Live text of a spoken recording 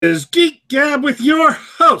Is Geek Gab with your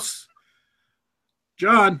hosts,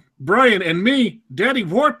 John, Brian, and me, Daddy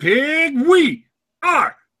Warpig. We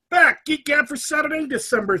are back. Geek Gab for Saturday,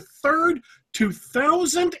 December 3rd,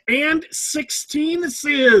 2016. This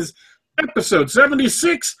is episode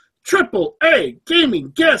 76, Triple A Gaming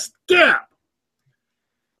Guest Gab.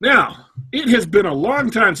 Now, it has been a long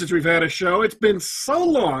time since we've had a show. It's been so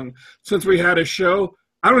long since we had a show.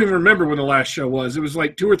 I don't even remember when the last show was. It was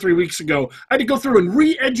like 2 or 3 weeks ago. I had to go through and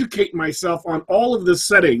re-educate myself on all of the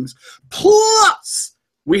settings. Plus,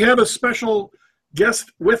 we have a special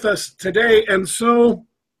guest with us today. And so,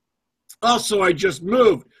 also, I just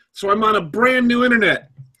moved. So I'm on a brand new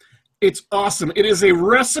internet. It's awesome. It is a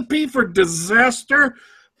recipe for disaster,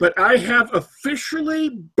 but I have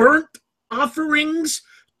officially burnt offerings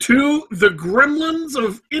to the gremlins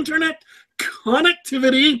of internet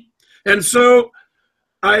connectivity. And so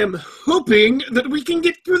I am hoping that we can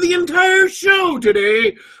get through the entire show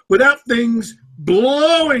today without things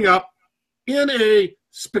blowing up in a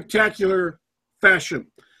spectacular fashion.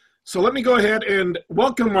 So let me go ahead and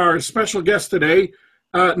welcome our special guest today.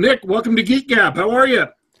 Nick, welcome to Geek Gab. How are you?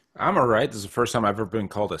 I'm all right. This is the first time I've ever been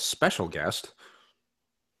called a special guest.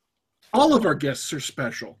 All of our guests are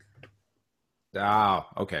special. Oh,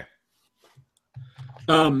 okay.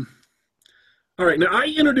 All right. Now, I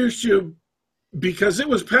introduced you because it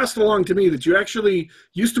was passed along to me that you actually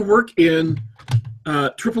used to work in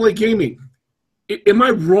AAA gaming. Am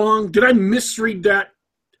I wrong? Did I misread that?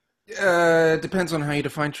 Depends on how you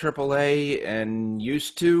define AAA and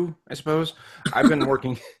used to, I suppose. I've been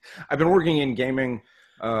working in gaming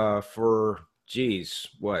for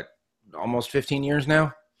almost 15 years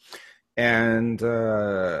now. And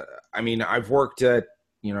I've worked at,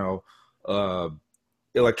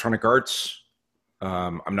 Electronic Arts.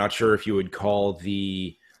 I'm not sure if you would call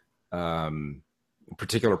the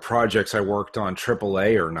particular projects I worked on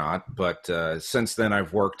AAA or not, but since then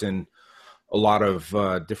I've worked in a lot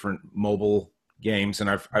of different mobile games,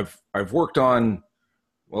 and I've worked on,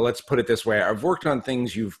 well, let's put it this way, I've worked on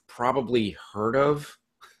things you've probably heard of,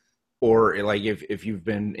 or like if you've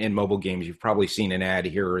been in mobile games, you've probably seen an ad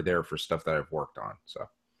here or there for stuff that I've worked on. So.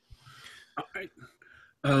 All right.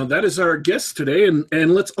 That is our guest today,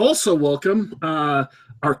 and let's also welcome our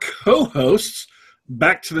co-hosts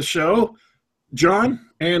back to the show, John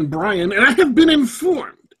and Brian. And I have been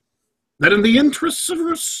informed that in the interests of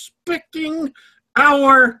respecting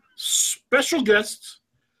our special guests,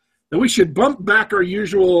 that we should bump back our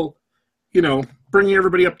usual, bringing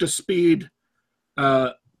everybody up to speed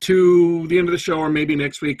to the end of the show, or maybe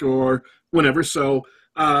next week or whenever. So,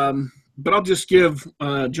 but I'll just give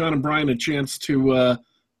John and Brian a chance to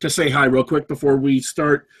say hi real quick before we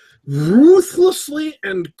start ruthlessly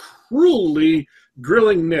and cruelly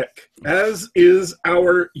grilling Nick, as is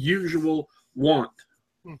our usual want.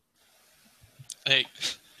 Hey,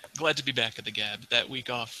 glad to be back at the Gab. That week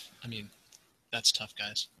off, that's tough,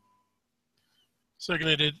 guys. Second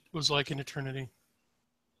it was like an eternity.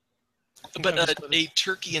 But a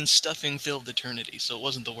turkey and stuffing filled eternity, so it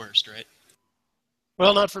wasn't the worst, right?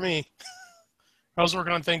 Well, not for me. I was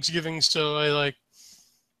working on Thanksgiving, so I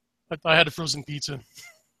had a frozen pizza.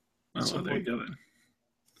 Oh, well, there you go then.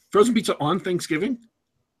 Frozen pizza on Thanksgiving?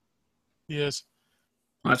 Yes.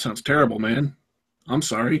 Well, that sounds terrible, man. I'm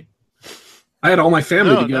sorry. I had all my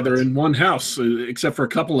family together in one house, except for a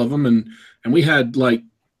couple of them, and we had like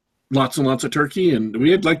lots and lots of turkey, and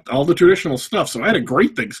we had like all the traditional stuff. So I had a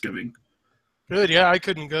great Thanksgiving. Good, yeah. I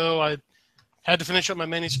couldn't go. I had to finish up my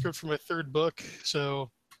manuscript for my third book,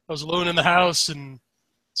 so I was alone in the house, and at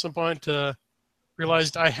some point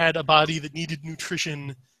realized I had a body that needed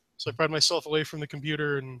nutrition, so I pried myself away from the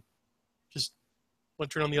computer and just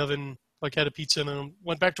went turn on the oven, had a pizza, and then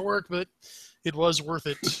went back to work. But it was worth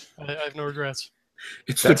it. I have no regrets.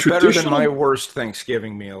 That's better than my worst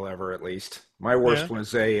Thanksgiving meal ever, at least. My worst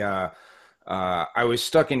was I was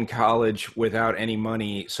stuck in college without any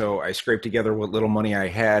money, so I scraped together what little money I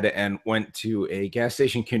had and went to a gas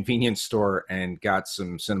station convenience store and got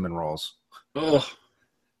some cinnamon rolls. Oh.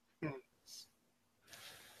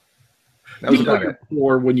 That was about it.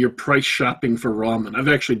 Or when you're price shopping for ramen. I've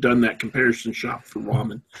actually done that comparison shop for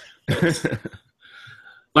ramen.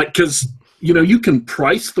 Because, you can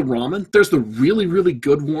price the ramen. There's the really, really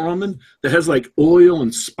good ramen that has like oil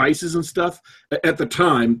and spices and stuff. At the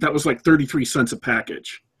time, that was like 33 cents a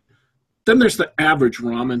package. Then there's the average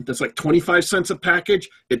ramen that's like 25 cents a package.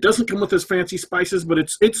 It doesn't come with as fancy spices, but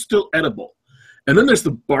it's still edible. And then there's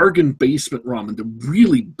the bargain basement ramen, the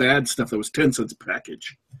really bad stuff that was 10 cents a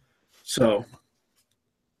package. So,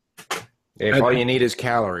 if all you need is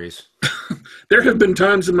calories. There have been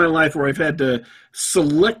times in my life where I've had to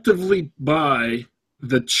selectively buy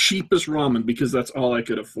the cheapest ramen because that's all I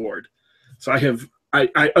could afford. So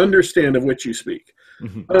I understand of which you speak.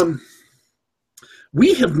 Mm-hmm.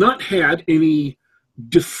 We have not had any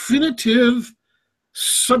definitive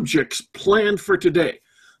subjects planned for today.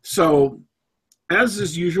 So, as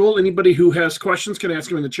is usual, anybody who has questions can ask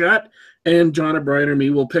them in the chat, and John or Brian or me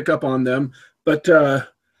will pick up on them. But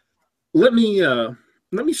let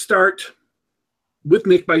me start with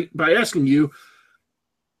Nick by asking you.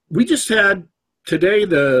 We just had today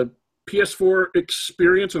the PS4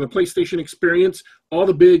 experience or the PlayStation experience, all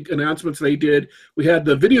the big announcements they did. We had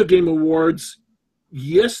the Video Game Awards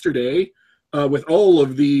yesterday with all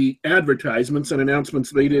of the advertisements and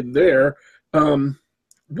announcements they did there.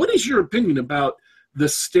 What is your opinion about the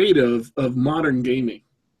state of modern gaming,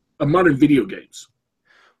 of modern video games?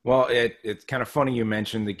 Well, it's kind of funny you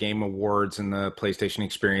mentioned the Game Awards and the PlayStation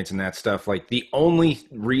experience and that stuff. Like, the only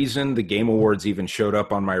reason the Game Awards even showed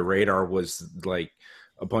up on my radar was like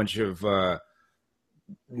a bunch of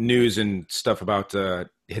news and stuff about Hideo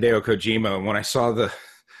Kojima. And when I saw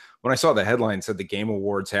the headline said the Game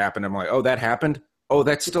Awards happened, I'm like, oh, that happened? Oh,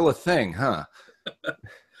 that's still a thing, huh?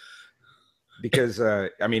 Because I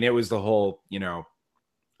mean, it was the whole,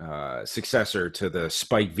 successor to the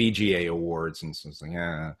Spike VGA Awards, and so it's like,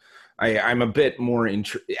 yeah, I'm a bit more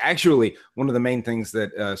actually, one of the main things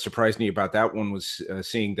that surprised me about that one was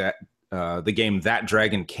seeing that the game That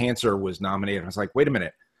Dragon Cancer was nominated. I was like, wait a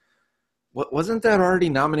minute, what, wasn't that already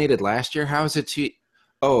nominated last year? How is it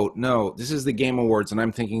oh no, this is the Game Awards, and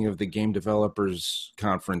I'm thinking of the Game Developers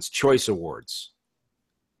Conference Choice Awards.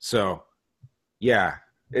 So yeah,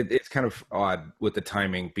 it's kind of odd with the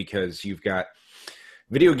timing, because you've got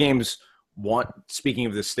video games speaking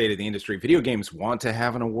of the state of the industry, video games want to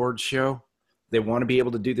have an award show. They want to be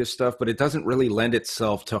able to do this stuff, but it doesn't really lend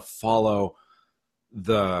itself to follow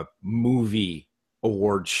the movie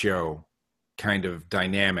award show kind of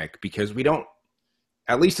dynamic, because we don't,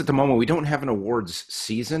 at least at the moment, we don't have an awards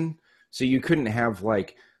season. So you couldn't have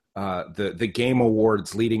like the Game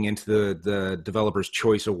Awards leading into the Developers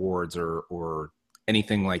Choice Awards or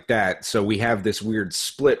anything like that. So we have this weird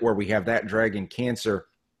split where we have That Dragon Cancer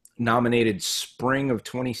nominated spring of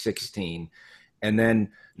 2016 and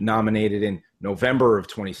then nominated in November of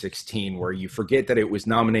 2016, where you forget that it was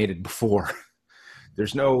nominated before.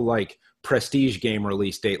 There's no like prestige game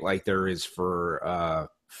release date like there is for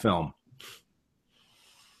film.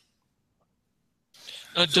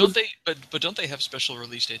 Don't they? But don't they have special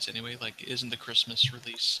release dates anyway? Like, isn't the Christmas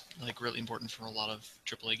release like really important for a lot of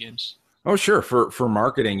AAA games? Oh, sure. For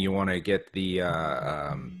marketing, you want to get the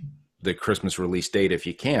Christmas release date if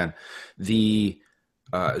you can.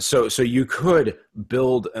 So you could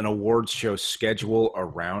build an awards show schedule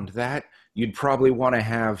around that. You'd probably want to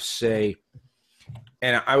have, say,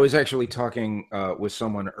 and I was actually talking with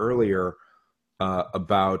someone earlier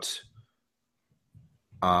about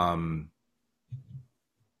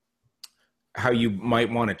how you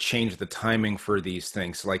might want to change the timing for these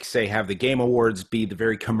things. Like, say, have the Game Awards be the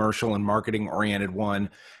very commercial and marketing oriented one,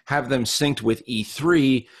 have them synced with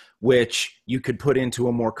E3, which you could put into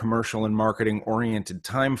a more commercial and marketing oriented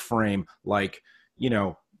time frame, like,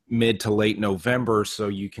 mid to late November, so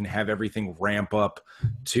you can have everything ramp up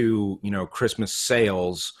to, Christmas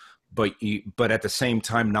sales, but at the same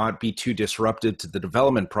time not be too disruptive to the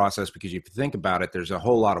development process, because if you think about it, there's a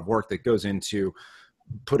whole lot of work that goes into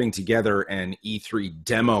putting together an E3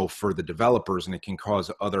 demo for the developers, and it can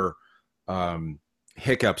cause other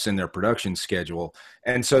hiccups in their production schedule.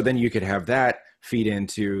 And so then you could have that feed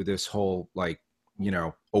into this whole,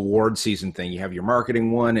 award season thing. You have your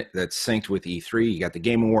marketing one that's synced with E3, you got the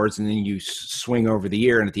Game Awards, and then you swing over the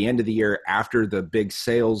year. And at the end of the year, after the big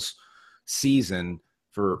sales season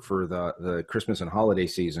for the Christmas and holiday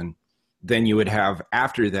season, then you would have,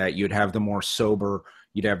 after that, you'd have the more sober,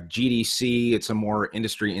 you'd have GDC, it's a more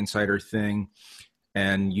industry insider thing,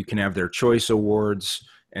 and you can have their choice awards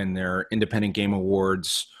and their independent game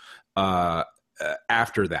awards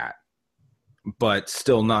after that, but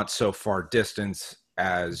still not so far distance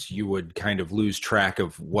as you would kind of lose track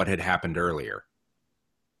of what had happened earlier.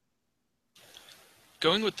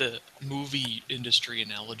 Going with the movie industry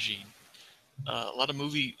analogy, a lot of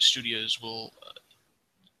movie studios will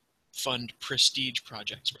fund prestige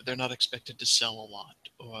projects where they're not expected to sell a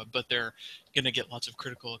lot, but they're going to get lots of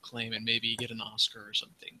critical acclaim and maybe get an Oscar or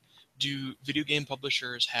something. Do video game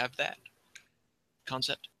publishers have that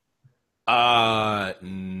concept?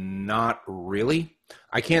 Not really.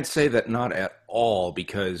 I can't say that not at all,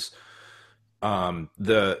 because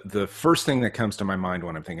the first thing that comes to my mind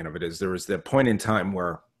when I'm thinking of it is there was that point in time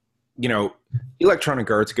where, Electronic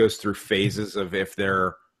Arts goes through phases of if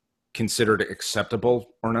they're considered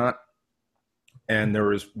acceptable or not. And there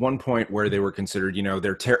was one point where they were considered,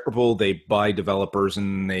 they're terrible. They buy developers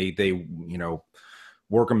and they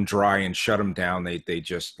work them dry and shut them down. They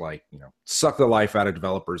just suck the life out of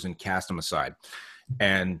developers and cast them aside.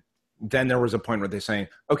 And then there was a point where they're saying,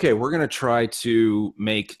 okay, we're going to try to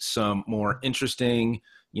make some more interesting,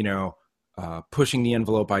 pushing the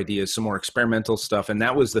envelope ideas, some more experimental stuff. And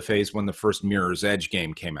that was the phase when the first Mirror's Edge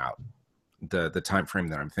game came out, the time frame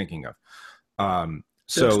that I'm thinking of.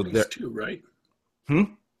 Dead Space too, right?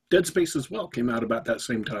 Dead Space as well came out about that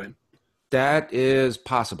same time. That is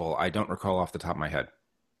possible. I don't recall off the top of my head.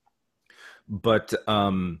 But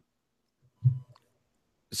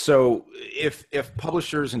so if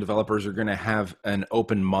publishers and developers are going to have an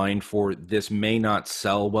open mind for this may not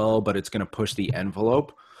sell well, but it's going to push the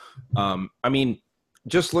envelope.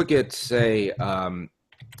 Just look at, say, The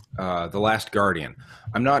Last Guardian.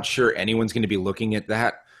 I'm not sure anyone's going to be looking at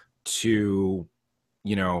that to,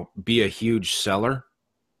 be a huge seller,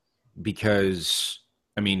 because,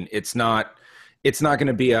 it's not going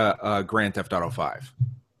to be a Grand Theft Auto 5.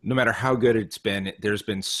 No matter how good it's been, there's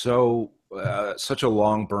been such a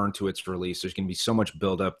long burn to its release. There's going to be so much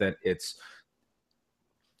buildup that it's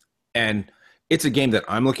a game that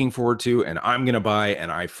I'm looking forward to and I'm going to buy,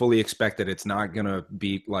 and I fully expect that it's not going to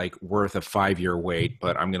be worth a 5-year wait,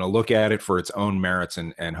 but I'm going to look at it for its own merits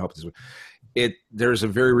and hope there's a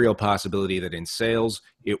very real possibility that in sales,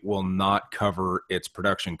 it will not cover its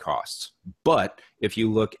production costs. But if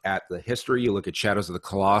you look at the history, you look at Shadows of the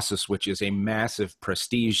Colossus, which is a massive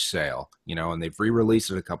prestige sale, and they've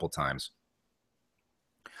re-released it a couple times.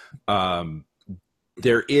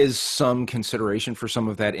 There is some consideration for some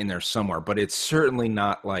of that in there somewhere, but it's certainly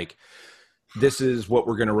not this is what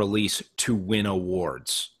we're going to release to win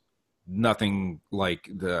awards. Nothing like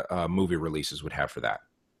the movie releases would have for that.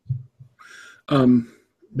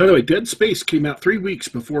 By the way, Dead Space came out 3 weeks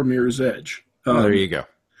before Mirror's Edge. There you go.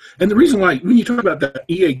 And the reason why, when you talk about the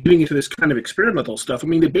EA getting into this kind of experimental stuff,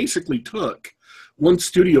 they basically took one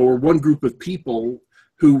studio or one group of people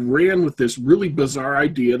who ran with this really bizarre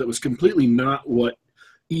idea that was completely not what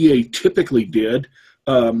EA typically did.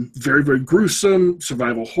 Very, very gruesome,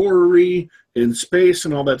 survival horror-y, in space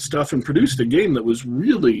and all that stuff, and produced a game that was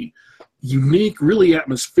really unique, really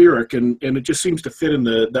atmospheric, and it just seems to fit in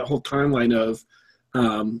that whole timeline of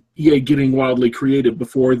EA getting wildly creative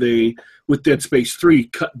before they, with Dead Space 3,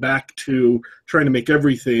 cut back to trying to make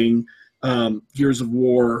everything Gears of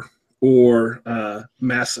War or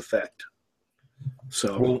Mass Effect.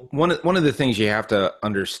 So, well, one of the things you have to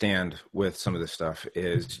understand with some of this stuff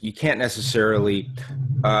is you can't necessarily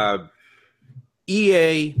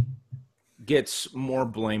EA gets more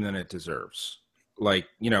blame than it deserves.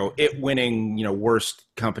 It winning, worst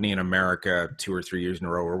company in America 2 or 3 years in a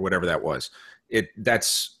row or whatever that was.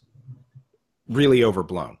 That's really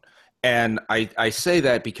overblown. And I say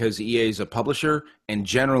that because EA is a publisher, and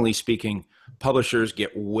generally speaking, publishers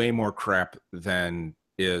get way more crap than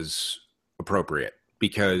is appropriate.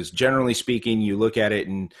 Because generally speaking, you look at it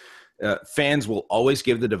and fans will always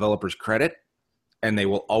give the developers credit, and they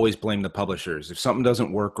will always blame the publishers. If something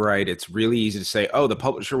doesn't work right, it's really easy to say, oh, the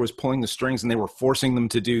publisher was pulling the strings and they were forcing them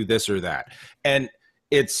to do this or that. And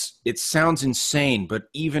it sounds insane, but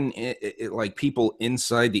even people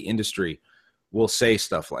inside the industry will say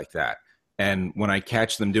stuff like that. And when I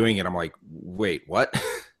catch them doing it, I'm like, wait, what?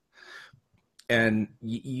 And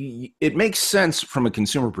it makes sense from a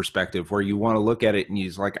consumer perspective, where you want to look at it and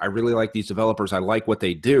you're like, I really like these developers. I like what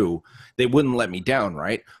they do. They wouldn't let me down,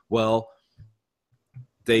 right? Well,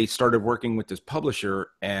 they started working with this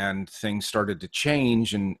publisher and things started to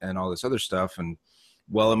change and all this other stuff. And,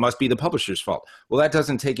 well, it must be the publisher's fault. Well, that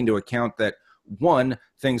doesn't take into account that, one,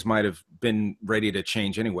 things might have been ready to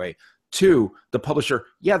change anyway. Two, the publisher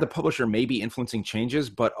may be influencing changes,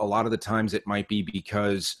 but a lot of the times it might be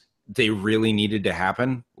because they really needed to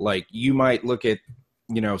happen. You might look at,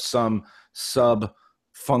 some sub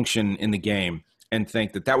function in the game and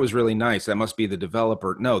think that was really nice. That must be the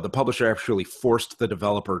developer. No, the publisher actually forced the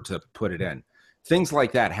developer to put it in. Things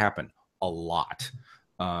like that happen a lot.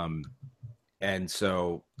 And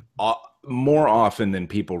so more often than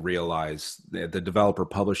people realize, the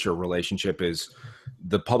developer-publisher relationship is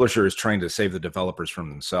the publisher is trying to save the developers from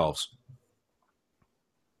themselves.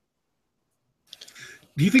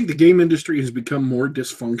 Do you think the game industry has become more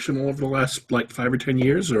dysfunctional over the last 5 or 10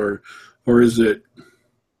 years, or is it?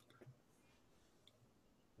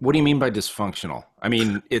 What do you mean by dysfunctional?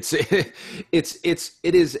 It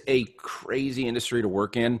is a crazy industry to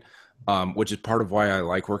work in, which is part of why I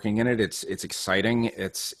like working in it. It's exciting.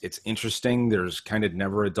 It's interesting. There's kind of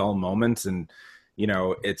never a dull moment, and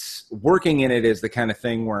it's working in it is the kind of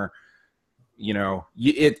thing where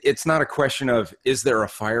it's not a question of, is there a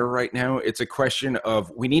fire right now? It's a question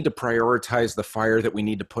of, we need to prioritize the fire that we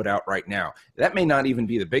need to put out right now. That may not even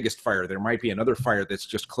be the biggest fire. There might be another fire that's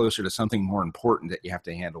just closer to something more important that you have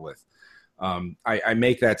to handle with. I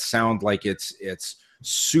make that sound like it's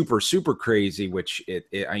super, super crazy, which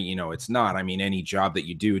it's not. I mean, any job that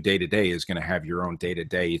you do day to day is going to have your own day to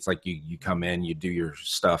day. It's like you come in, you do your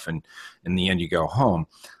stuff, and in the end you go home.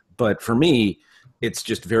 But for me, it's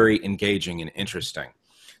just very engaging and interesting.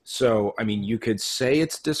 So, I mean, you could say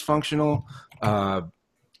it's dysfunctional.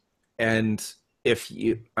 And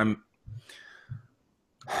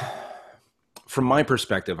from my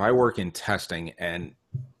perspective, I work in testing, and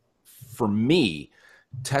for me,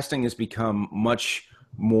 testing has become much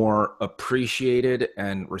more appreciated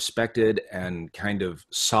and respected and kind of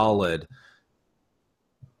solid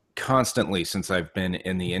constantly since I've been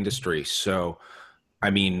in the industry. So,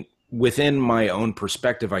 I mean, within my own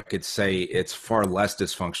perspective, I could say it's far less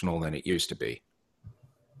dysfunctional than it used to be.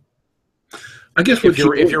 I guess if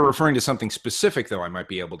you're referring to something specific, though, I might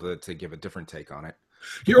be able to give a different take on it.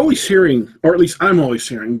 You're always hearing, or at least I'm always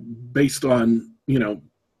hearing, based on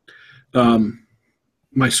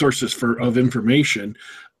my sources of information,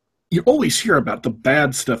 you always hear about the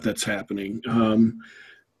bad stuff that's happening.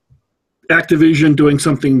 Activision doing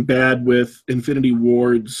something bad with Infinity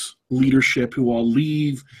Ward's leadership, who all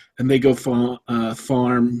leave, and they go found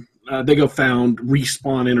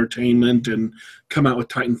Respawn Entertainment and come out with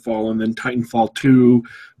Titanfall, and then Titanfall 2.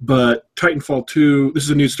 But Titanfall 2, this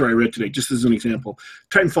is a news story I read today, just as an example.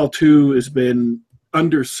 Titanfall 2 has been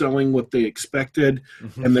underselling what they expected,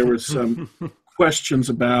 and there was some questions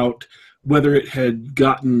about whether it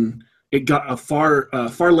got a far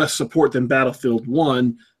less support than Battlefield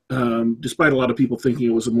 1. Despite a lot of people thinking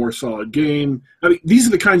it was a more solid game. I mean, these are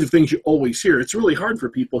the kinds of things you always hear. It's really hard for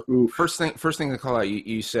people who... First thing to call out,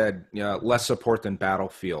 you said less support than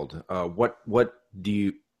Battlefield. What do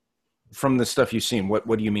you, from the stuff you've seen, what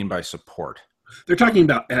do you mean by support? They're talking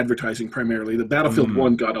about advertising primarily. The Battlefield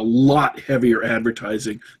 1 got a lot heavier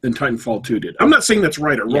advertising than Titanfall 2 did. I'm not saying that's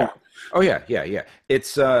right or wrong. Oh, yeah.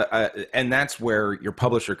 It's and that's where your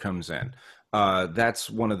publisher comes in. That's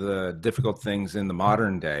one of the difficult things in the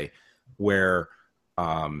modern day, where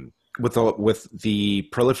with the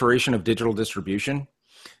proliferation of digital distribution,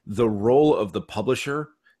 the role of the publisher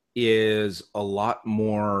is a lot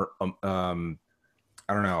more,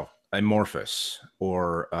 amorphous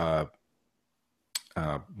or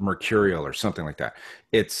mercurial or something like that.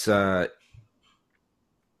 It's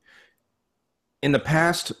in the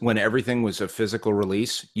past, when everything was a physical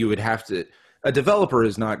release, you would have to. A developer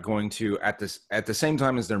is not going to, at the same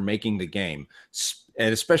time as they're making the game,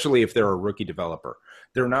 and especially if they're a rookie developer,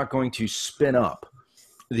 they're not going to spin up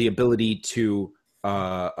the ability to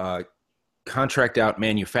contract out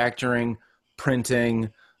manufacturing, printing,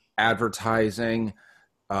 advertising,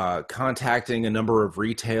 contacting a number of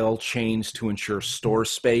retail chains to ensure store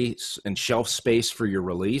space and shelf space for your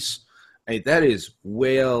release. That is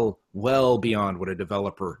well beyond what a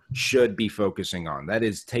developer should be focusing on. That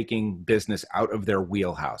is taking business out of their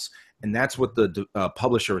wheelhouse. And that's what the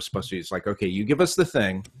publisher is supposed to do. It's like, okay, you give us the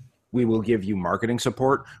thing. We will give you marketing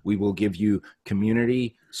support. We will give you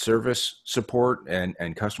community service support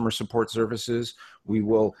and customer support services. We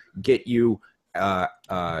will get you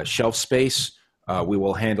shelf space. We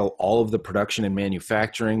will handle all of the production and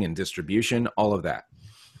manufacturing and distribution, all of that.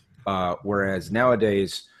 Whereas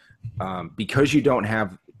nowadays, because you don't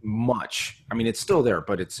have much, I mean, it's still there,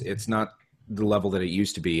 but it's not the level that it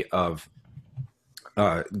used to be of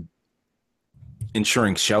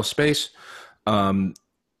ensuring shelf space.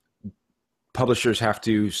 Publishers have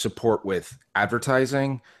to support with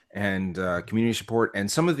advertising and community support,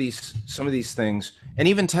 and some of these things, and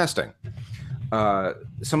even testing.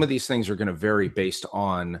 Some of these things are going to vary based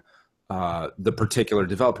on the particular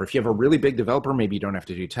developer. If you have a really big developer, maybe you don't have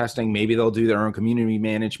to do testing. Maybe they'll do their own community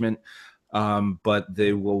management, but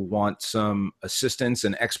they will want some assistance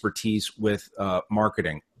and expertise with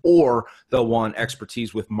marketing, or they'll want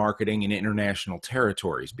expertise with marketing in international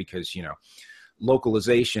territories because,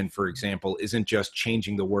 localization, for example, isn't just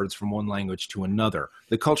changing the words from one language to another.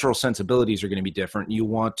 The cultural sensibilities are going to be different. You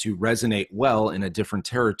want to resonate well in a different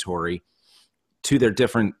territory to their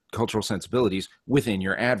different cultural sensibilities within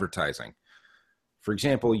your advertising. For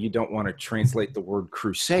example, you don't want to translate the word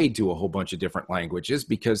crusade to a whole bunch of different languages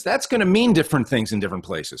because that's going to mean different things in different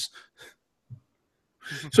places.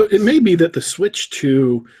 So it may be that the switch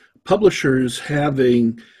to publishers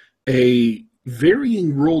having a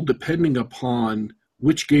varying role depending upon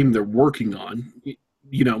which game they're working on,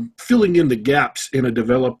 filling in the gaps in a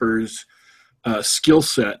developer's skill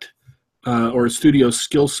set or a studio's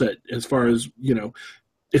skill set as far as,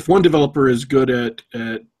 if one developer is good at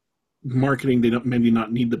marketing, they don't maybe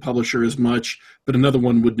not need the publisher as much, but another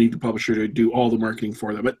one would need the publisher to do all the marketing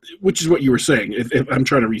for them. But which is what you were saying. If I'm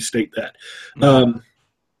trying to restate that,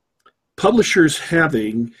 publishers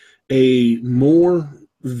having a more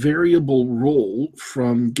variable role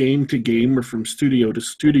from game to game or from studio to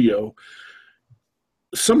studio,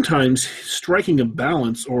 sometimes striking a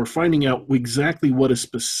balance or finding out exactly what a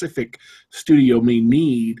specific studio may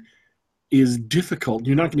need is difficult.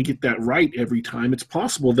 You're not going to get that right every time. It's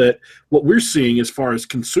possible that what we're seeing as far as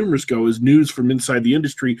consumers go is news from inside the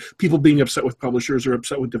industry, people being upset with publishers or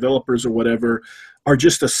upset with developers or whatever, are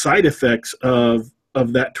just a side effects of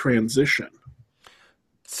that transition.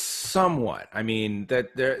 Somewhat. I mean,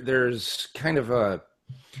 that there's kind of a,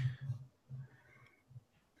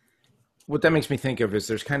 what that makes me think of is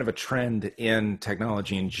there's kind of a trend in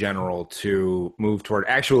technology in general to move toward,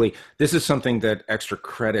 actually, this is something that Extra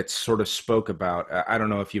Credits sort of spoke about. I don't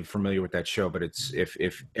know if you're familiar with that show, but it's,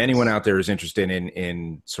 if anyone out there is interested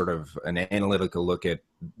in sort of an analytical look at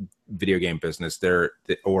video game business,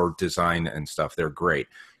 or design and stuff, they're great.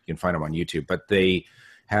 You can find them on YouTube, but they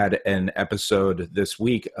had an episode this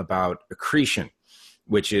week about accretion,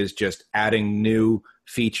 which is just adding new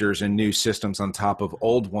features and new systems on top of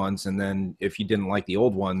old ones. And then if you didn't like the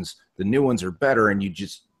old ones, the new ones are better, and you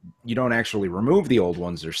don't actually remove the old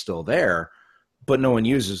ones. They're still there, but no one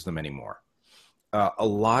uses them anymore. A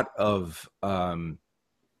lot of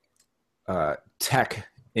tech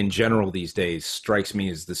in general these days strikes me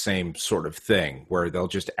as the same sort of thing, where they'll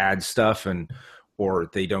just add stuff or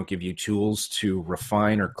they don't give you tools to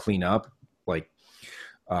refine or clean up. Like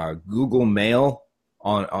Google Mail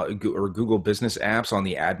or Google Business apps on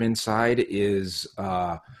the admin side is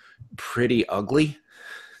pretty ugly.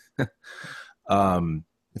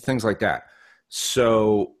 Things like that.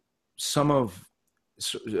 So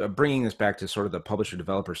bringing this back to sort of the publisher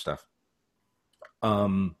developer stuff,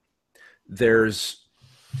 there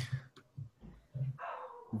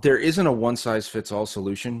isn't a one size fits all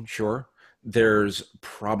solution. Sure. There's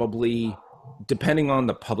probably, depending on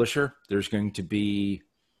the publisher, there's going to be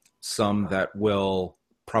some that will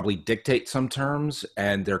probably dictate some terms,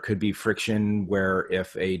 and there could be friction where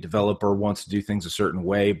if a developer wants to do things a certain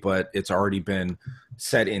way, but it's already been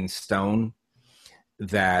set in stone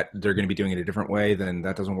that they're going to be doing it a different way, then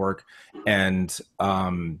that doesn't work. And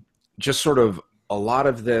just sort of a lot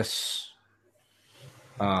of this,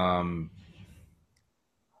 I'm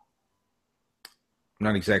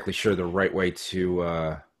not exactly sure the right way to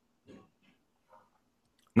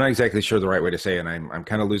say it, and I'm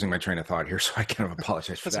kind of losing my train of thought here, so I kind of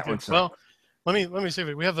apologize for that one. So. Well, let me say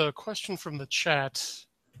that we have a question from the chat.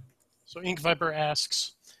 So Ink Viper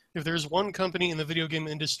asks, if there's one company in the video game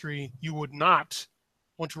industry you would not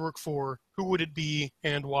want to work for, who would it be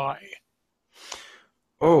and why?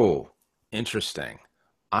 Oh, interesting.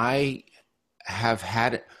 I have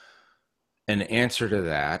had an answer to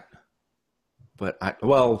that. But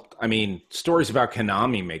stories about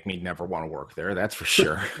Konami make me never want to work there. That's for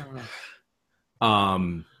sure. But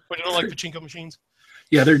you don't like pachinko machines?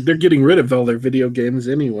 Yeah, they're getting rid of all their video games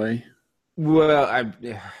anyway. Well,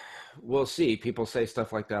 we'll see. People say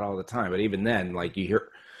stuff like that all the time. But even then, like, you hear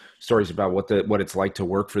stories about what it's like to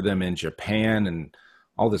work for them in Japan and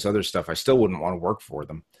all this other stuff. I still wouldn't want to work for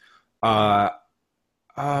them.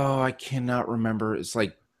 I cannot remember. It's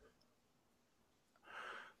like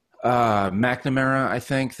McNamara, I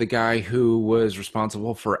think, the guy who was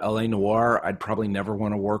responsible for LA Noire. I'd probably never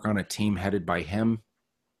want to work on a team headed by him.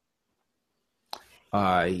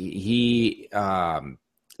 The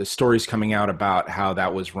stories coming out about how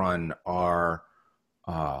that was run are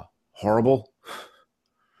horrible.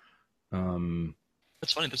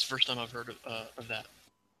 That's funny. That's the first time I've heard of that.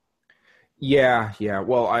 Yeah.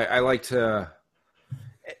 Well, I like to,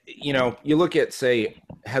 you look at, say,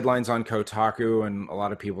 headlines on Kotaku, and a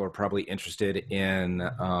lot of people are probably interested in,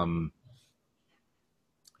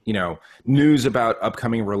 news about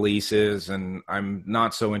upcoming releases, and I'm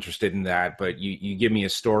not so interested in that. But you give me a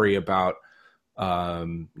story about,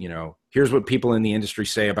 here's what people in the industry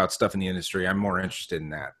say about stuff in the industry. I'm more interested in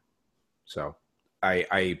that. So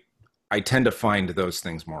I tend to find those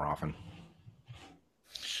things more often.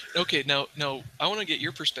 Okay, now I want to get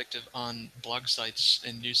your perspective on blog sites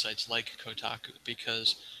and news sites like Kotaku,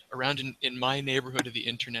 because around in my neighborhood of the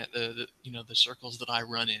internet, the circles that I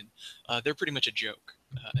run in, they're pretty much a joke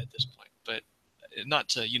at this point. But not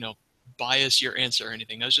to bias your answer or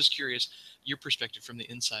anything. I was just curious your perspective from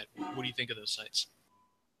the inside. What do you think of those sites?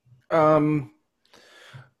 A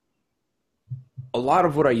lot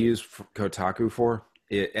of what I use Kotaku for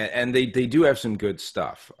And they do have some good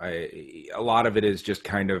stuff. A lot of it is just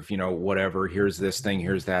kind of, whatever, here's this thing,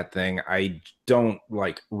 here's that thing. I don't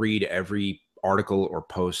like read every article or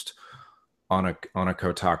post on a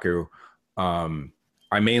Kotaku.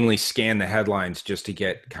 I mainly scan the headlines just to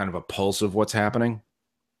get kind of a pulse of what's happening.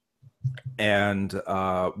 And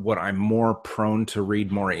what I'm more prone to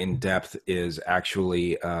read more in depth is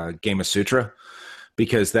actually Gamasutra,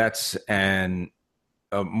 because that's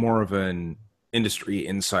more of an industry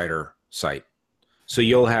insider site. So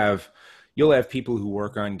you'll have people who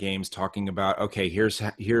work on games talking about, okay, here's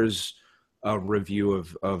a review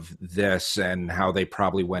of this and how they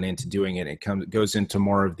probably went into doing it. It goes into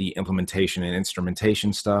more of the implementation and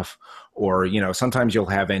instrumentation stuff, or sometimes you'll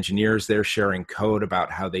have engineers there sharing code about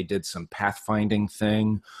how they did some pathfinding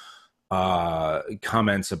thing,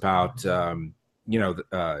 comments about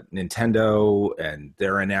Nintendo and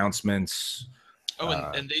their announcements.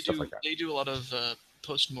 And they do a lot of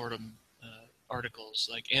post-mortem articles,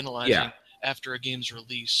 like analyzing after a game's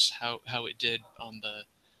release how it did on the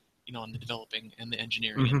on the developing and the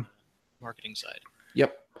engineering and marketing side.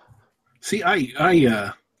 Yep. See, I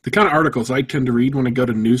the kind of articles I tend to read when I go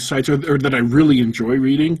to news sites or that I really enjoy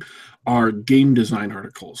reading are game design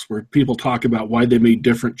articles where people talk about why they made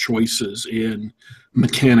different choices in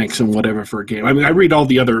mechanics and whatever for a game. I mean, I read all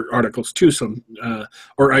the other articles too,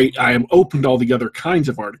 or I am open to all the other kinds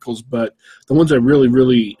of articles, but the ones I really,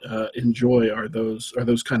 really enjoy are those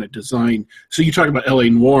kind of design. So you talk about LA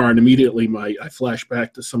Noire, and immediately I flash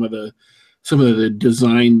back to some of the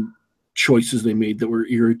design choices they made that were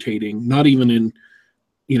irritating. Not even in,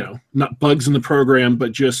 not bugs in the program,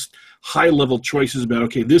 but just high-level choices about,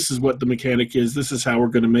 okay, this is what the mechanic is, this is how we're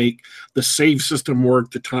going to make the save system work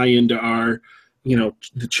to tie into our,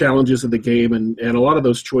 the challenges of the game, and a lot of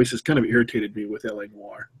those choices kind of irritated me with L.A.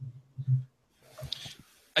 Noire.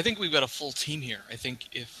 I think we've got a full team here. I think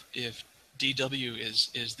if DW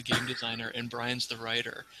is the game designer and Brian's the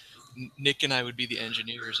writer, Nick and I would be the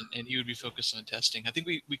engineers, and he would be focused on testing. I think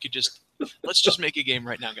we could let's just make a game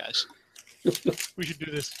right now, guys. We should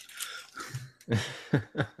do this.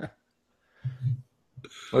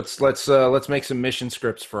 Let's make some mission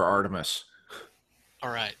scripts for Artemis. All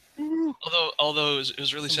right. Although it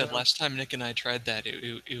was really sad. Last time Nick and I tried that,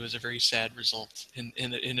 it was a very sad result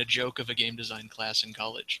in a joke of a game design class in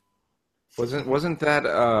college. Wasn't that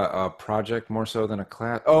a project more so than a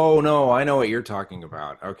class? Oh no, I know what you're talking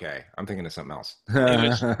about. Okay, I'm thinking of something else.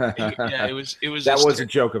 It was. That was a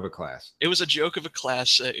joke of a class. It was a joke of a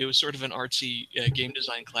class. It was sort of an artsy game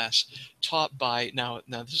design class taught by. Now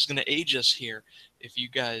this is going to age us here. If you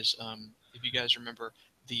guys remember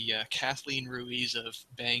the Kathleen Ruiz of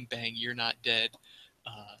Bang Bang You're Not Dead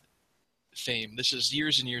fame. This is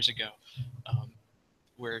years and years ago,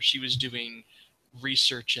 where she was doing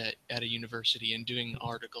research at a university and doing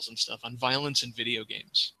articles and stuff on violence in video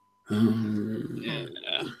games. Yeah.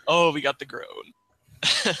 Oh, we got the groan.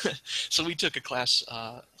 So we took a class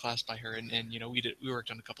by her, and we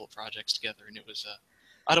worked on a couple of projects together, and it was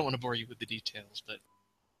I don't want to bore you with the details, but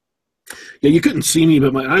yeah, you couldn't see me,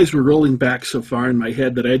 but my eyes were rolling back so far in my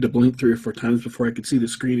head that I had to blink 3 or 4 times before I could see the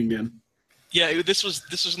screen again. Yeah, this was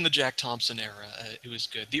in the Jack Thompson era. It was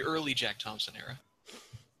good, the early Jack Thompson era.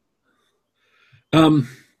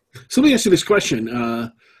 So let me ask you this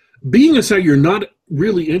question. Being as how you're not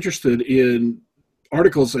really interested in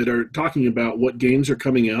articles that are talking about what games are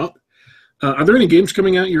coming out, are there any games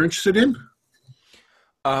coming out you're interested in?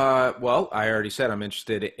 Well, I already said I'm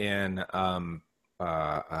interested in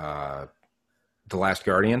The Last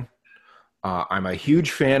Guardian. I'm a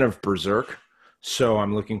huge fan of Berserk, so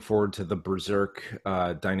I'm looking forward to the Berserk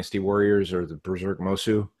Dynasty Warriors or the Berserk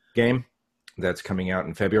Mosu game that's coming out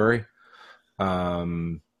in February.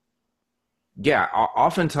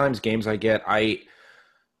 Oftentimes games I get, I'm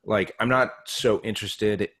not so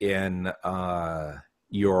interested in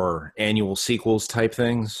your annual sequels type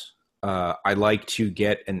things. I like to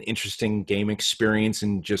get an interesting game experience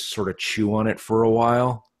and just sort of chew on it for a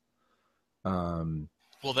while.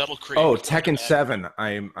 Well, that'll create. Oh, Tekken 7.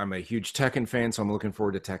 I'm a huge Tekken fan, so I'm looking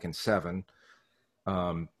forward to Tekken 7.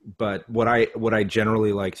 But what I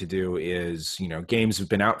generally like to do is, games have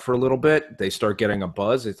been out for a little bit. They start getting a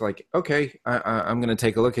buzz. It's like, okay, I'm going to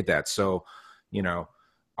take a look at that. So,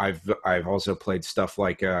 I've also played stuff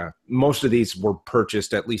like most of these were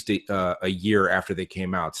purchased at least a year after they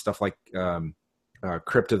came out. Stuff like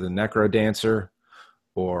Crypt of the Necrodancer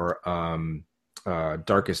or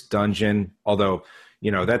Darkest Dungeon. Although,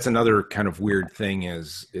 that's another kind of weird thing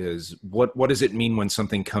is what does it mean when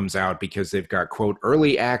something comes out because they've got, quote,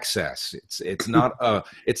 early access? It's not a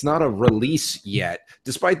release yet,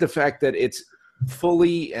 despite the fact that it's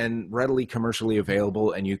fully and readily commercially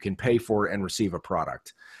available, and you can pay for it and receive a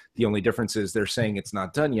product. The only difference is they're saying it's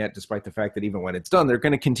not done yet, despite the fact that even when it's done, they're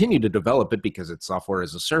going to continue to develop it because it's software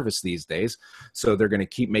as a service these days. So they're going to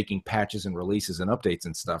keep making patches and releases and updates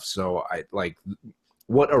and stuff. So I like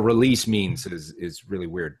what a release means is really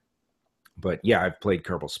weird. But yeah, I've played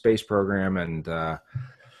Kerbal Space Program and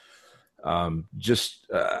I'm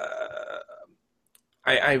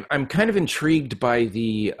kind of intrigued by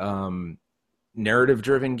the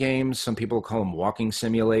narrative-driven games. Some people call them walking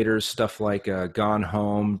simulators, stuff like Gone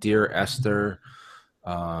Home, Dear Esther,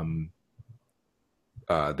 The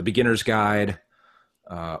Beginner's Guide,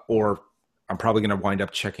 or I'm probably going to wind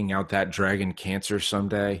up checking out That Dragon Cancer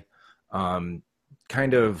someday. I'm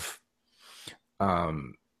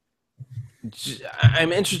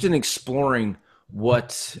interested in exploring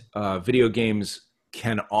what video games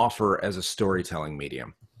can offer as a storytelling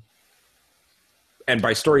medium. And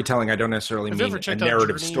by storytelling, I don't necessarily mean a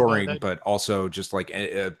narrative story, but also just like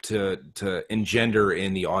to engender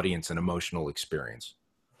in the audience an emotional experience.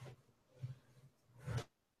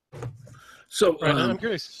 So I'm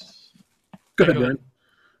curious. Go ahead, Brian.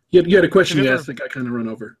 You had a question you asked that got kind of run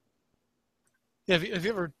over. Yeah, have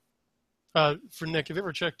you ever, for Nick, have you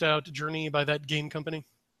ever checked out Journey by That Game Company?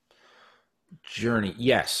 Journey,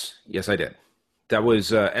 yes, I did. That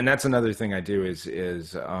was, and that's another thing I do is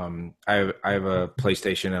I have a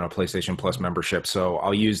PlayStation and a PlayStation Plus membership, so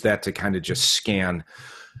I'll use that to kind of just scan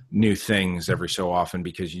new things every so often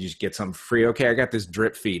because you just get something free. Okay, I got this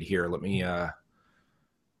drip feed here. Let me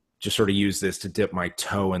just sort of use this to dip my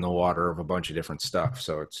toe in the water of a bunch of different stuff.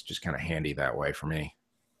 So it's just kind of handy that way for me.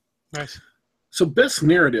 Nice. So Best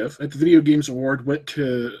Narrative at the Video Games Award went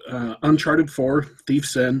to Uncharted 4,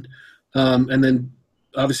 Thief's End, and then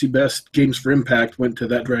obviously Best Games for Impact went to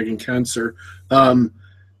That Dragon Cancer.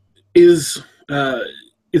 Is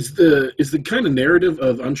the kind of narrative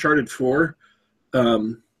of Uncharted 4,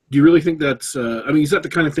 do you really think that's, is that the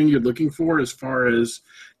kind of thing you're looking for as far as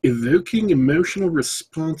evoking emotional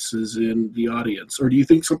responses in the audience? Or do you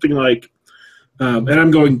think something like, and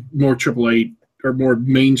I'm going more AAA or more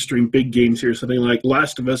mainstream big games here, something like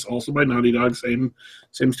Last of Us, also by Naughty Dog, same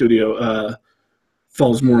studio,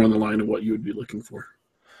 falls more on the line of what you would be looking for?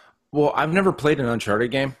 Well, I've never played an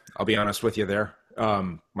Uncharted game. I'll be honest with you there.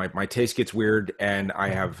 My taste gets weird, and I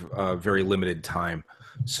have very limited time,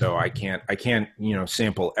 so I can't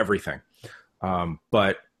sample everything.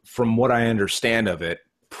 But from what I understand of it,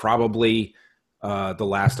 probably The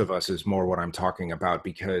Last of Us is more what I'm talking about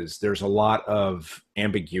because there's a lot of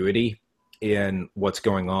ambiguity in what's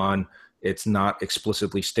going on. It's not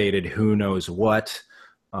explicitly stated who knows what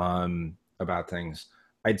about things.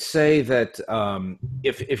 I'd say that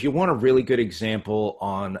if you want a really good example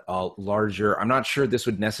on a larger, I'm not sure this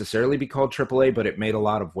would necessarily be called AAA, but it made a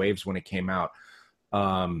lot of waves when it came out.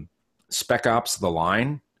 Spec Ops: The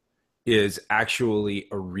Line is actually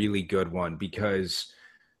a really good one because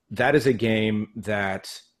that is a game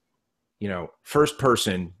that, first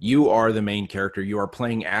person, you are the main character. You are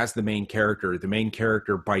playing as the main character. The main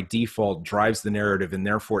character by default drives the narrative and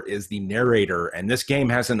therefore is the narrator. And this game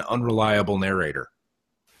has an unreliable narrator.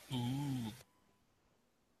 Ooh.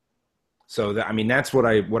 So that's what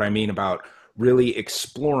I mean about really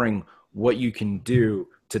exploring what you can do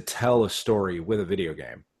to tell a story with a video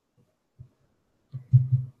game.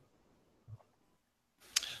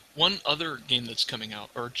 One other game that's coming out,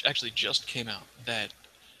 or actually just came out, that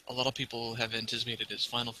a lot of people have anticipated is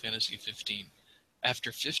Final Fantasy 15.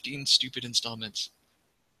 After 15 stupid installments,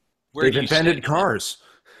 they've invented cars.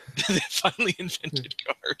 They finally invented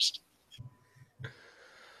cars.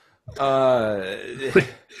 The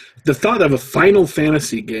thought of a Final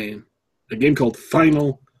Fantasy game, a game called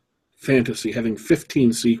Final Fantasy, having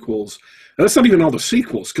 15 sequels. And that's not even all the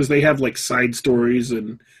sequels, because they have like side stories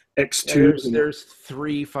and X2. Yeah, there's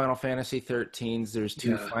 3 Final Fantasy 13s. There's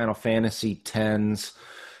 2 Final Fantasy 10s.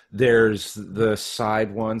 There's the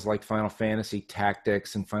side ones like Final Fantasy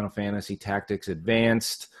Tactics and Final Fantasy Tactics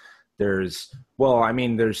Advanced. There's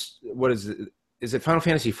what is it? Is it Final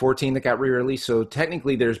Fantasy 14 that got re-released? So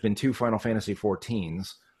technically there's been 2 Final Fantasy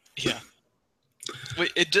 14s. Yeah.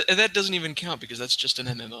 Wait, that doesn't even count because that's just an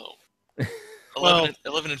MMO. 11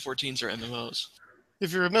 and 14s are MMOs.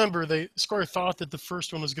 If you remember, Square thought that the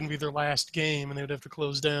first one was going to be their last game and they would have to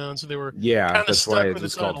close down, so they were that's why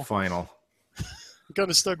it's called Final. Kind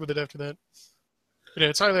of stuck with it after that. But yeah,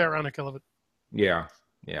 it's highly ironic. I love it. Yeah.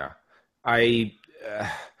 I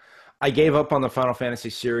gave up on the Final Fantasy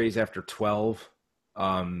series after 12.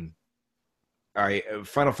 Final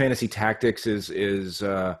Fantasy Tactics is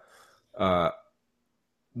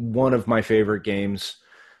one of my favorite games.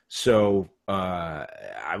 So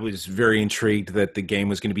I was very intrigued that the game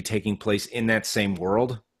was going to be taking place in that same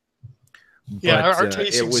world. Yeah, But, our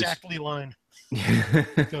tastes it was exactly line. Go Yeah,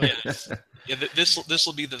 ahead. yeah. This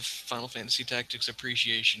will be the Final Fantasy Tactics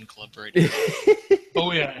Appreciation Club right here.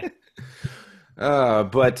 Oh yeah.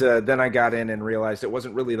 But then I got in and realized it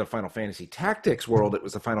wasn't really the Final Fantasy Tactics world. It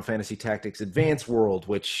was the Final Fantasy Tactics Advance world,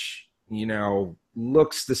 which,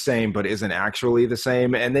 looks the same but isn't actually the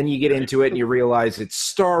same. And then you get into it and you realize it's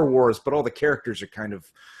Star Wars, but all the characters are kind of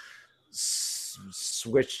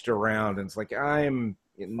switched around. And it's like, I'm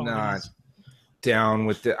not down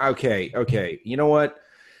with the... Okay. You know what?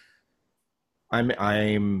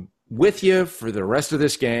 I'm with you for the rest of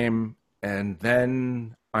this game, and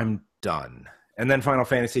then I'm done. And then Final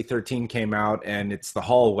Fantasy 13 came out, and it's the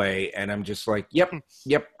hallway, and I'm just like, yep,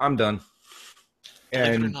 I'm done. Believe it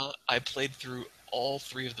or And not, I played through all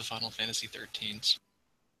 3 of the Final Fantasy 13s.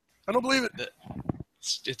 I don't believe it.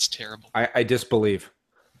 It's terrible. I disbelieve.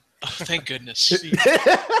 Oh, thank goodness.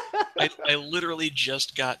 I literally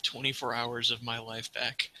just got 24 hours of my life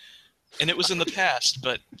back. And it was in the past,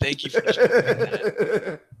 but thank you for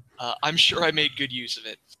that. I'm sure I made good use of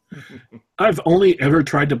it. I've only ever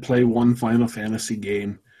tried to play one Final Fantasy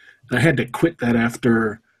game, and I had to quit that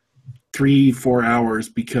after 3-4 hours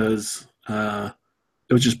because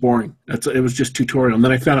it was just boring. It was just tutorial. And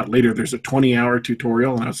then I found out later there's a 20-hour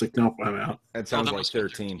tutorial, and I was like, nope, I'm out. That sounds that like was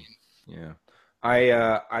 13. Yeah.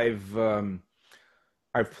 I've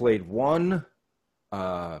played 1,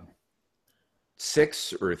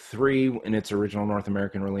 6 or 3 in its original North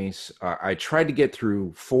American release. I tried to get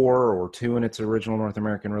through 4 or 2 in its original North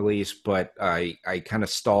American release, but I kind of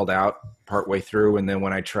stalled out partway through. And then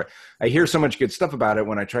when I hear so much good stuff about it.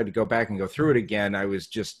 When I tried to go back and go through it again,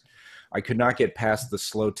 I could not get past the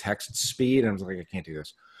slow text speed. And I was like, I can't do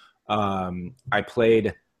this. I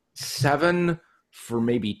played 7 for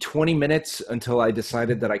maybe 20 minutes until I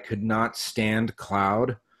decided that I could not stand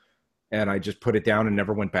Cloud. And I just put it down and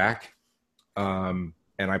never went back. And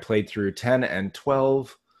I played through 10 and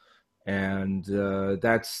 12, and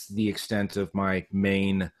that's the extent of my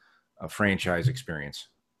main franchise experience.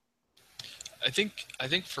 I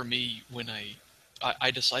think for me, when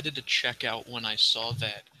I decided to check out when I saw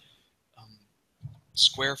that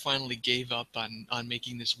Square finally gave up on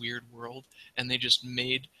making this weird world, and they just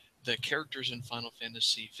made the characters in Final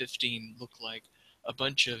Fantasy 15 look like a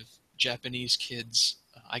bunch of Japanese kids.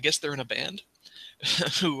 I guess they're in a band.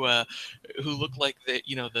 who look like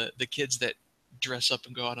the kids that dress up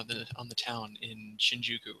and go out on the town in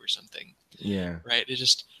Shinjuku or something. Yeah. Right.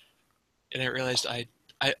 And I realized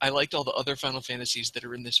I liked all the other Final Fantasies that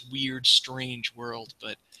are in this weird, strange world,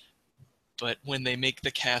 but when they make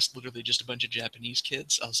the cast literally just a bunch of Japanese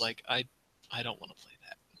kids, I was like, I don't want to play that.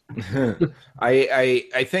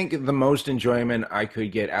 I think the most enjoyment I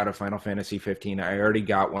could get out of Final Fantasy 15, I already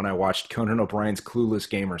got when I watched Conan O'Brien's Clueless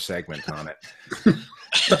Gamer segment on it.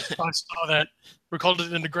 I saw that. We called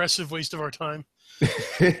it an aggressive waste of our time.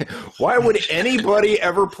 Why would anybody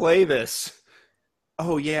ever play this?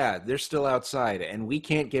 Oh yeah, they're still outside, and we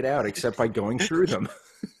can't get out except by going through them.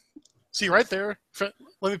 See, right there,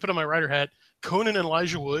 let me put on my writer hat. Conan and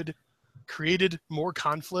Elijah Wood created more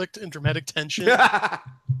conflict and dramatic tension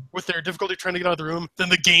with their difficulty trying to get out of the room than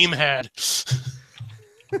the game had.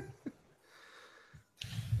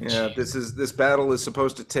 Yeah, this battle is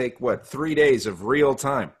supposed to take 3 days of real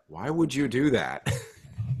time. Why would you do that?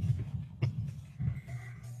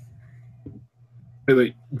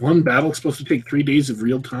 Wait, one battle's supposed to take 3 days of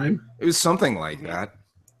real time? It was something like that.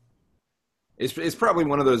 It's probably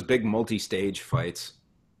one of those big multi-stage fights.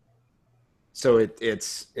 So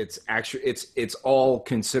it's actually it's all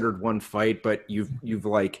considered one fight, but you've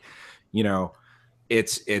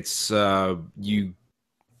it's you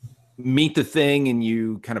meet the thing and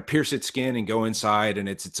you kind of pierce its skin and go inside, and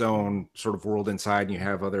it's its own sort of world inside, and you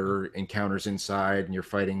have other encounters inside, and you're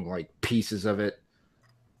fighting like pieces of it.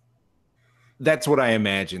 That's what I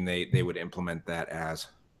imagine they would implement that as.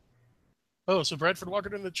 Oh, so Bradford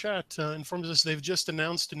Walker in the chat informs us they've just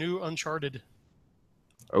announced a new Uncharted.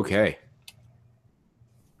 Okay.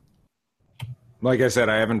 Like I said,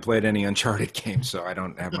 I haven't played any Uncharted games, so I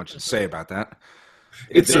don't have much to say about that.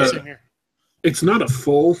 It's not a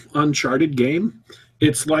full Uncharted game.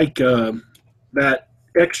 It's like that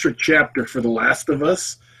extra chapter for The Last of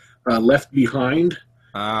Us, Left Behind.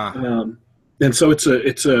 And so it's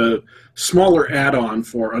a smaller add-on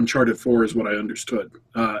for Uncharted 4 is what I understood.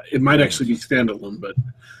 It might actually be standalone, but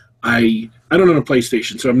I don't own a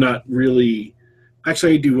PlayStation, so I'm not really...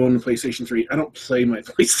 Actually, I do own a PlayStation 3. I don't play my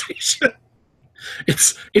PlayStation.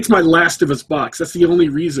 It's my Last of Us box. That's the only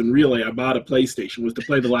reason, really, I bought a PlayStation was to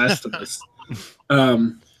play The Last of Us.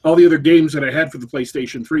 all the other games that I had for the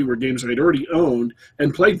PlayStation 3 were games I'd already owned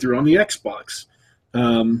and played through on the Xbox.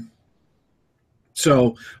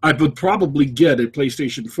 So I would probably get a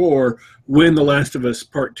PlayStation 4 when The Last of Us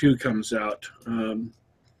Part 2 comes out.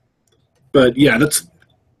 But yeah, that's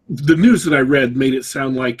the news that I read made it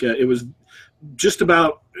sound like it was just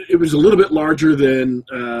about. It was a little bit larger than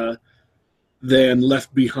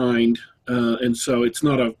Left Behind, and so it's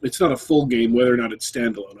not a full game. Whether or not it's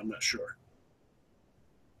standalone, I'm not sure.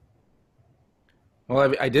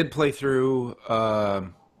 Well, I did play through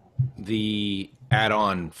the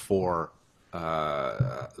add-on for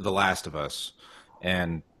The Last of Us,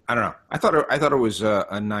 and I don't know. I thought it was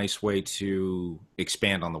a nice way to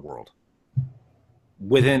expand on the world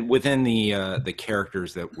within the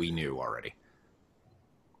characters that we knew already.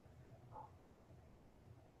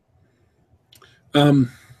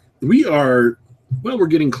 We're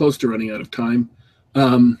getting close to running out of time.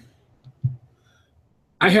 I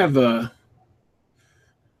have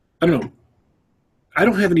I don't know. I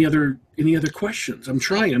don't have any other questions. I'm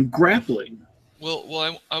grappling.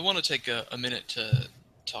 Well, I want to take a minute to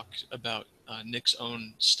talk about Nick's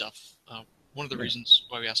own stuff. One of the reasons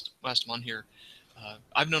why we asked him on here,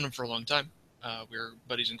 I've known him for a long time. We're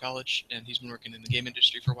buddies in college, and he's been working in the game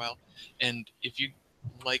industry for a while. And if you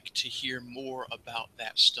like to hear more about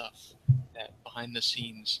that stuff, that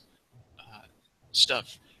behind-the-scenes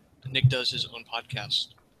stuff, Nick does his own podcast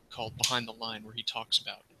called Behind the Line, where he talks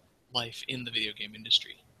about life in the video game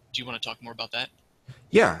industry. Do you want to talk more about that?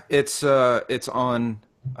 Yeah, it's on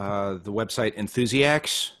the website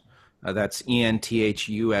Enthusiacs. That's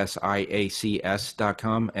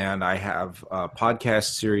ENTHUSIACS.com, and I have a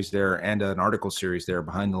podcast series there and an article series there,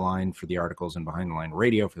 Behind the Line for the articles and Behind the Line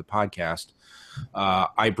Radio for the podcast.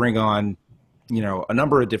 I bring on, a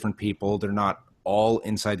number of different people. They're not all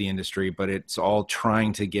inside the industry, but it's all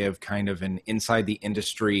trying to give kind of an inside the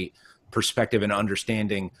industry perspective and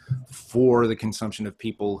understanding for the consumption of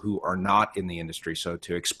people who are not in the industry. So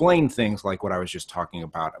to explain things like what I was just talking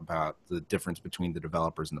about the difference between the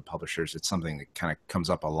developers and the publishers, it's something that kind of comes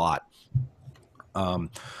up a lot.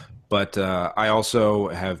 But I also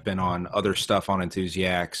have been on other stuff on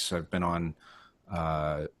Enthusiacs. I've been on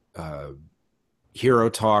Hero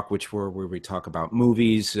Talk, where we talk about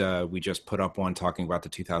movies. We just put up one talking about the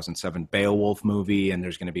 2007 Beowulf movie, and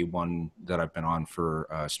there's going to be one that I've been on for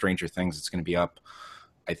Stranger Things. It's going to be up,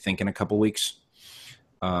 I think, in a couple weeks.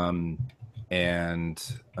 And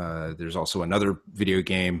there's also another video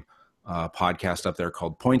game podcast up there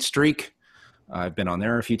called Point Streak. I've been on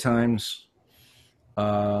there a few times.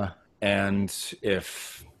 And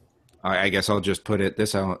if I guess I'll just put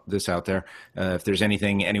this out there. If there's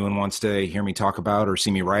anything anyone wants to hear me talk about or see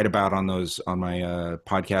me write about on my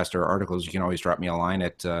podcast or articles, you can always drop me a line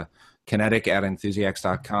at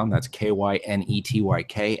kinetic@enthusiacs.com. That's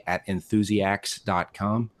KYNETYK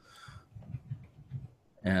 @enthusiacs.com.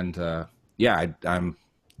 And I'm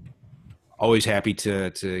always happy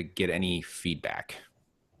to get any feedback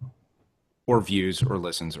or views or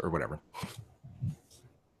listens or whatever.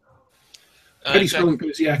 How do you spell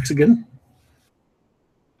Enthusiacs again?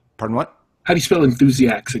 Pardon what? How do you spell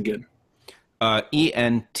Enthusiacs again?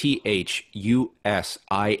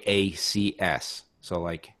 ENTHUSIACS. So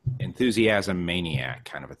like enthusiasm maniac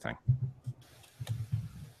kind of a thing.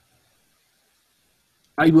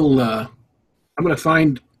 I will. I'm going to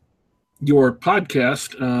find your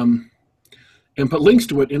podcast and put links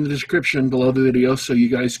to it in the description below the video, so you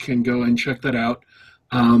guys can go and check that out.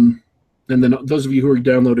 And then those of you who are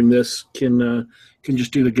downloading this can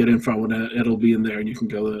just do the get info, and it'll be in there, and you can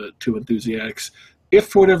go to Enthusiacs. If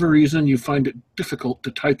for whatever reason you find it difficult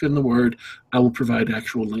to type in the word, I will provide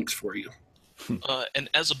actual links for you. And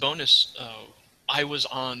as a bonus, I was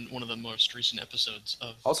on one of the most recent episodes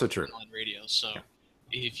of also true Online Radio. So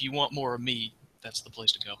if you want more of me, that's the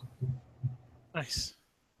place to go. Nice.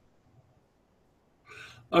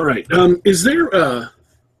 All right. Is there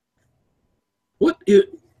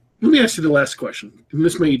let me ask you the last question. And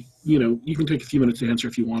this may, you can take a few minutes to answer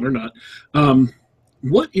if you want or not.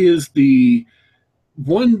 What is the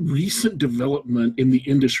one recent development in the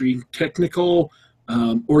industry, technical,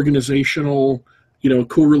 organizational,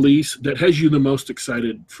 cool release that has you the most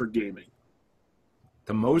excited for gaming?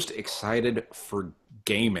 The most excited for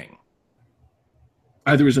gaming?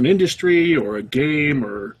 Either as an industry or a game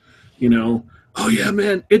or, oh yeah,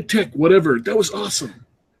 man, EdTech, whatever. That was awesome.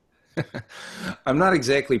 I'm not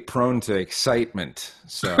exactly prone to excitement,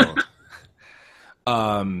 so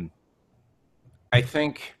I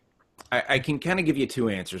think I can kind of give you two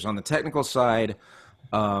answers. On the technical side,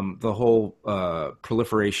 the whole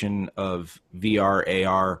proliferation of VR,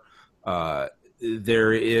 AR,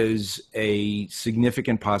 there is a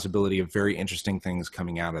significant possibility of very interesting things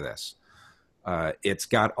coming out of this. It's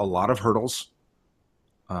got a lot of hurdles.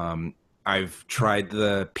 I've tried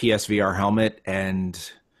the PSVR helmet,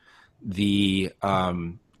 and the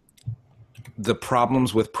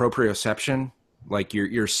problems with proprioception, like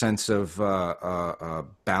your sense of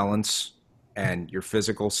balance and your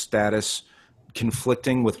physical status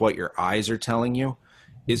conflicting with what your eyes are telling you,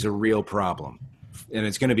 is a real problem. And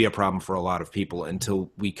it's going to be a problem for a lot of people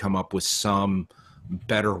until we come up with some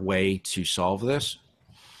better way to solve this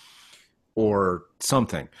or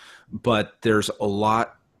something. But there's a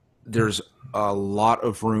lot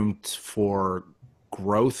of room for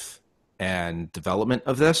growth and development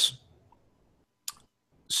of this.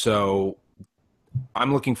 So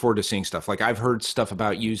I'm looking forward to seeing stuff. Like, I've heard stuff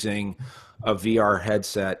about using a VR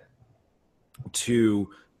headset to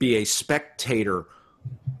be a spectator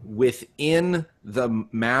within the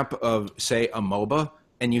map of, say, a MOBA,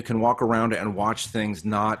 and you can walk around and watch things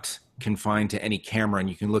not confined to any camera, and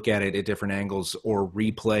you can look at it at different angles or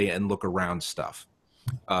replay and look around stuff,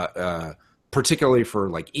 particularly for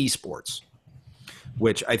like esports,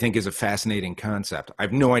 which I think is a fascinating concept. I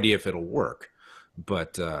have no idea if it'll work,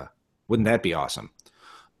 but wouldn't that be awesome?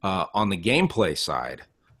 On the gameplay side,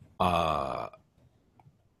 I'm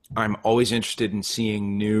always interested in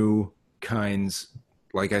seeing new kinds,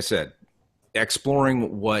 like I said,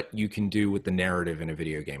 exploring what you can do with the narrative in a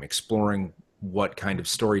video game, exploring what kind of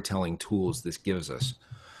storytelling tools this gives us.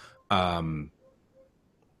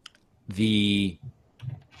 These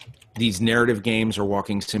narrative games or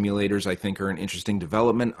walking simulators, I think, are an interesting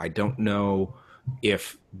development. I don't know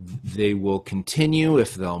if they will continue,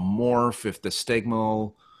 if they'll morph, if the stigma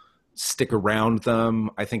will stick around them.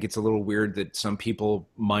 I think it's a little weird that some people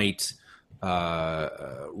might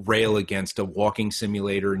rail against a walking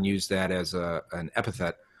simulator and use that as an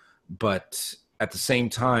epithet. But at the same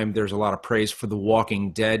time, there's a lot of praise for the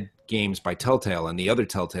Walking Dead games by Telltale and the other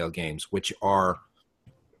Telltale games, which are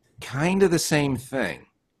kind of the same thing.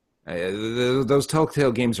 Those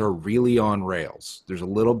Telltale games are really on rails. There's a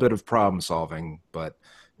little bit of problem solving, but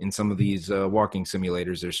in some of these walking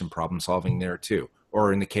simulators, there's some problem solving there too.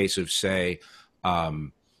 Or in the case of, say,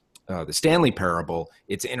 the Stanley Parable,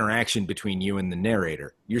 it's interaction between you and the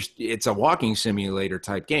narrator. It's a walking simulator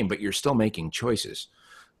type game, but you're still making choices.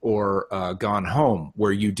 Or Gone Home,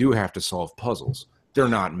 where you do have to solve puzzles. They're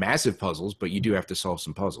not massive puzzles, but you do have to solve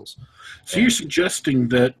some puzzles. So you're suggesting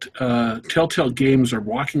that Telltale games are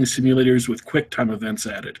walking simulators with QuickTime events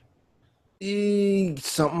added?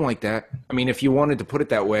 Something like that. I mean, if you wanted to put it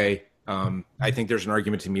that way, I think there's an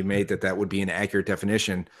argument to be made that would be an accurate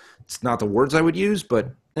definition. It's not the words I would use,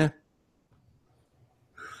 but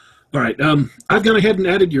All right. I've gone ahead and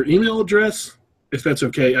added your email address. If that's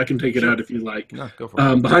okay, I can take it out if you like. No, go for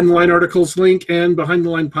it. Behind the Line articles link and Behind the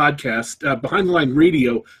Line podcast, Behind the Line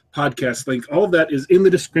radio podcast link. All of that is in the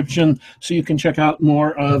description, so you can check out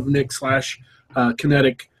more of Nick /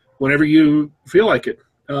 Kinetic whenever you feel like it.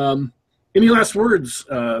 Any last words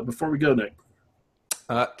before we go, Nick?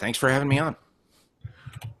 Thanks for having me on.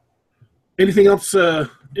 Anything else?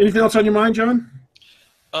 Anything else on your mind, John?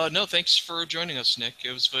 No, thanks for joining us, Nick.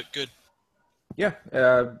 It was good. Yeah.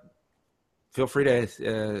 Feel free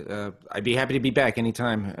to. I'd be happy to be back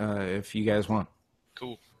anytime if you guys want.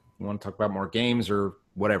 Cool. You want to talk about more games or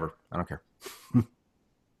whatever? I don't care.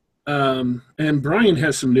 And Brian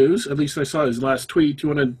has some news. At least I saw his last tweet. Do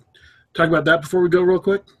you want to talk about that before we go real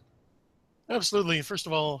quick? Absolutely. First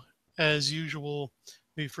of all, as usual,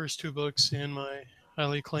 the first two books in my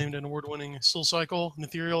highly acclaimed and award-winning Soul Cycle,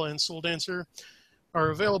 Ethereal and Soul Dancer, are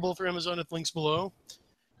available through Amazon at links below.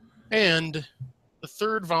 And the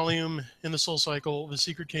third volume in the Soul Cycle, The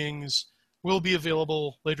Secret Kings, will be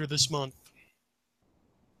available later this month.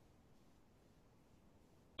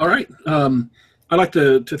 All right. I'd like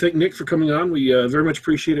to thank Nick for coming on. We very much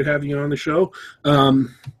appreciated having you on the show.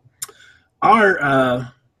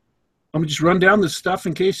 Let me just run down this stuff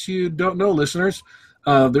in case you don't know, listeners.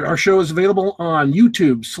 Our show is available on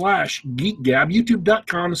YouTube /GeekGab,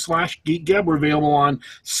 youtube.com/GeekGab. We're available on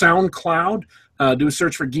SoundCloud. Do a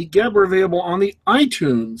search for Geek Gab. We're available on the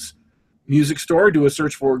iTunes Music Store. Do a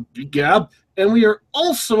search for Geek Gab. And we are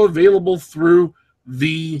also available through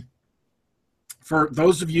for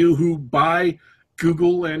those of you who buy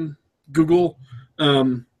Google and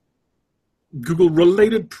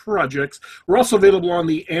Google-related projects, we're also available on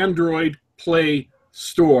the Android Play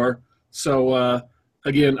Store. So,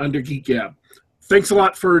 again, under Geek Gab. Thanks a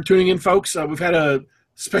lot for tuning in, folks. We've had a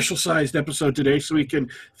special-sized episode today, so we can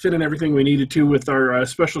fit in everything we needed to with our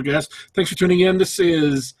special guest. Thanks for tuning in. This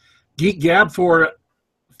is Geek Gab for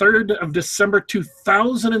 3rd of December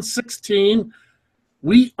 2016.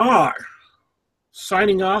 we are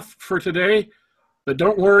signing off for today. But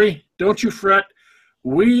don't worry, don't you fret.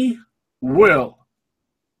 We will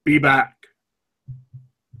be back.